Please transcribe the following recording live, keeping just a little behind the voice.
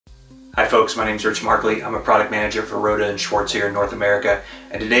Hi folks, my name is Rich Markley. I'm a product manager for Rohde Schwarz here in North America,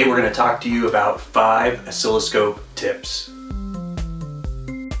 and today we're going to talk to you about 5 oscilloscope tips.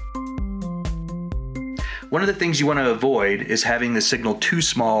 One of the things you want to avoid is having the signal too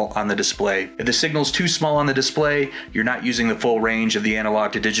small on the display. If the signal's too small on the display, you're not using the full range of the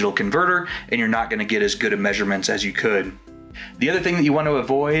analog to digital converter, and you're not going to get as good of measurements as you could. The other thing that you want to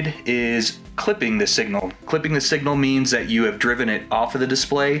avoid is clipping the signal. Clipping the signal means that you have driven it off of the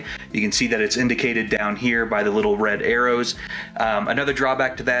display. You can see that it's indicated down here by the little red arrows. Another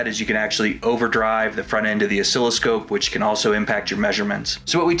drawback to that is you can actually overdrive the front end of the oscilloscope, which can also impact your measurements.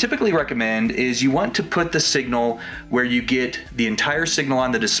 So what we typically recommend is you want to put the signal where you get the entire signal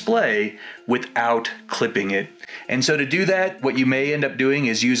on the display without clipping it. And so to do that, what you may end up doing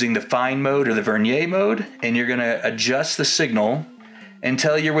is using the fine mode or the vernier mode, and you're going to adjust the signal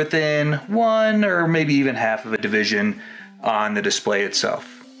until you're within 1 or maybe even half of a division on the display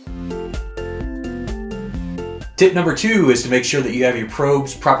itself. Tip number 2 is to make sure that you have your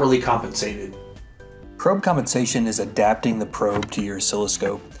probes properly compensated. Probe compensation is adapting the probe to your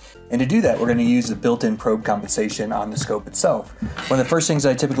oscilloscope. And to do that, we're going to use the built-in probe compensation on the scope itself. One of the first things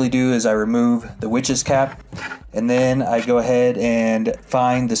I typically do is I remove the witch's cap, and then I go ahead and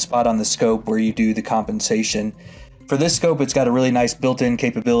find the spot on the scope where you do the compensation. For this scope, it's got a really nice built-in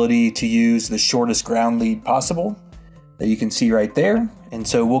capability to use the shortest ground lead possible that you can see right there. And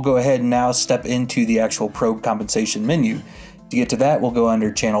so we'll go ahead and now step into the actual probe compensation menu. To get to that, we'll go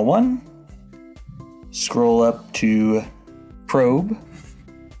under channel 1, scroll up to probe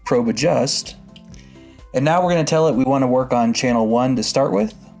adjust, and now we're going to tell it we want to work on channel 1 to start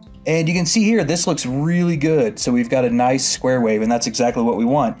with. And you can see here this looks really good, so we've got a nice square wave, and that's exactly what we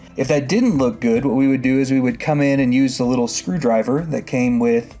want. If that didn't look good, what we would do is we would come in and use the little screwdriver that came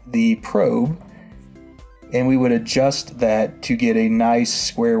with the probe, and we would adjust that to get a nice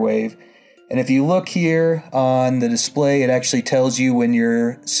square wave. And if you look here on the display, it actually tells you when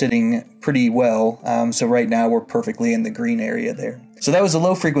you're sitting pretty well. So right now we're perfectly in the green area there. So that was a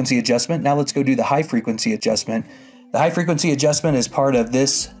low frequency adjustment. Now let's go do the high frequency adjustment. The high frequency adjustment is part of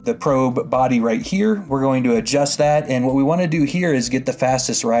the probe body right here. We're going to adjust that, and what we want to do here is get the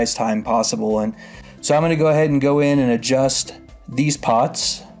fastest rise time possible. And so I'm going to go ahead and go in and adjust these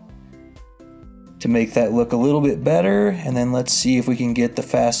pots to make that look a little bit better, and then let's see if we can get the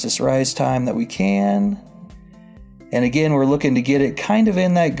fastest rise time that we can. And again, we're looking to get it kind of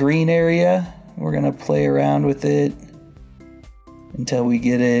in that green area. We're going to play around with it until we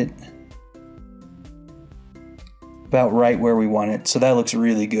get it about right where we want it. So that looks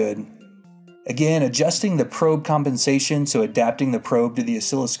really good. Again, adjusting the probe compensation, so adapting the probe to the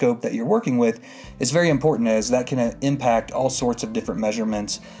oscilloscope that you're working with, is very important, as that can impact all sorts of different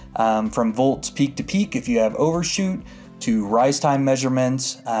measurements, from volts peak to peak if you have overshoot, to rise time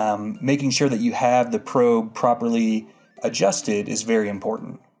measurements. Making sure that you have the probe properly adjusted is very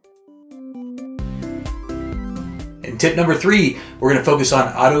important. And tip number 3, we're going to focus on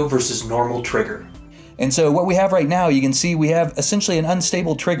auto versus normal trigger. And so what we have right now, you can see we have essentially an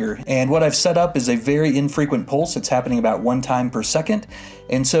unstable trigger, and what I've set up is a very infrequent pulse. It's happening about 1 time per second,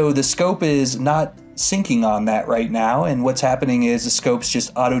 and so the scope is not syncing on that right now, and what's happening is the scope's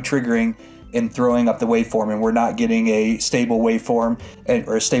just auto-triggering and throwing up the waveform, and we're not getting a stable waveform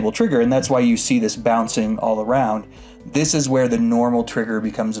or a stable trigger, and that's why you see this bouncing all around. This is where the normal trigger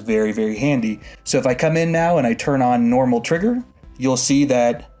becomes very, very handy. So if I come in now and I turn on normal trigger, you'll see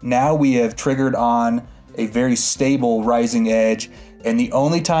that now we have triggered on a very stable rising edge, and the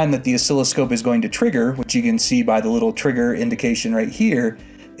only time that the oscilloscope is going to trigger, which you can see by the little trigger indication right here,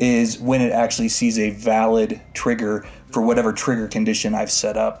 is when it actually sees a valid trigger for whatever trigger condition I've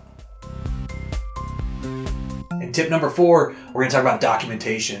set up. And tip number 4, we're going to talk about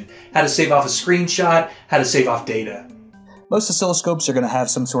documentation. How to save off a screenshot, how to save off data. Most oscilloscopes are going to have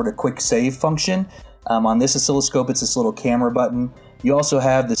some sort of quick save function. On this oscilloscope, it's this little camera button. You also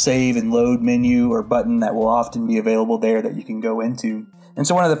have the save and load menu or button that will often be available there that you can go into. And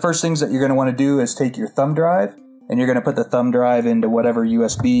so one of the first things that you're going to want to do is take your thumb drive, and you're going to put the thumb drive into whatever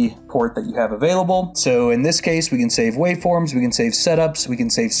USB port that you have available. So in this case, we can save waveforms, we can save setups, we can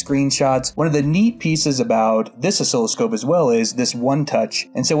save screenshots. One of the neat pieces about this oscilloscope as well is this one touch.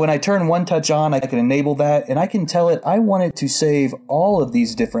 And so when I turn one touch on, I can enable that, and I can tell it I want it to save all of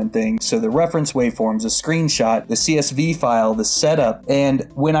these different things. So the reference waveforms, the screenshot, the CSV file, the setup,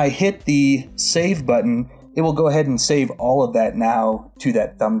 and when I hit the save button, it will go ahead and save all of that now to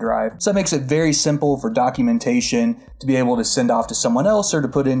that thumb drive. So that makes it very simple for documentation to be able to send off to someone else or to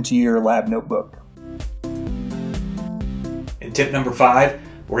put into your lab notebook. And tip number 5,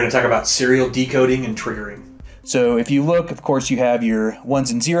 we're going to talk about serial decoding and triggering. So if you look, of course, you have your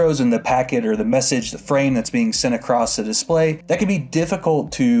ones and zeros in the packet or the message, the frame that's being sent across the display. That can be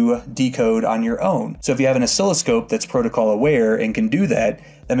difficult to decode on your own. So if you have an oscilloscope that's protocol aware and can do that,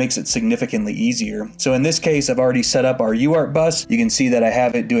 that makes it significantly easier. So in this case, I've already set up our UART bus. You can see that I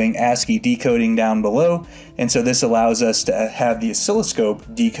have it doing ASCII decoding down below. And so this allows us to have the oscilloscope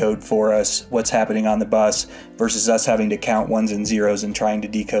decode for us what's happening on the bus versus us having to count ones and zeros and trying to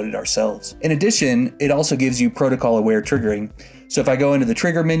decode it ourselves. In addition, it also gives you protocol aware triggering. So if I go into the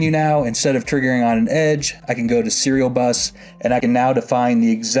trigger menu now, instead of triggering on an edge, I can go to serial bus and I can now define the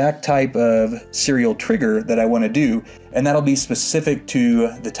exact type of serial trigger that I want to do. And that'll be specific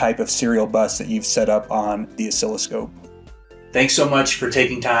to the type of serial bus that you've set up on the oscilloscope. Thanks so much for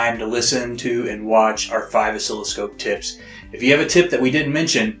taking time to listen to and watch our 5 oscilloscope tips. If you have a tip that we didn't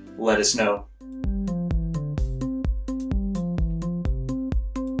mention, let us know.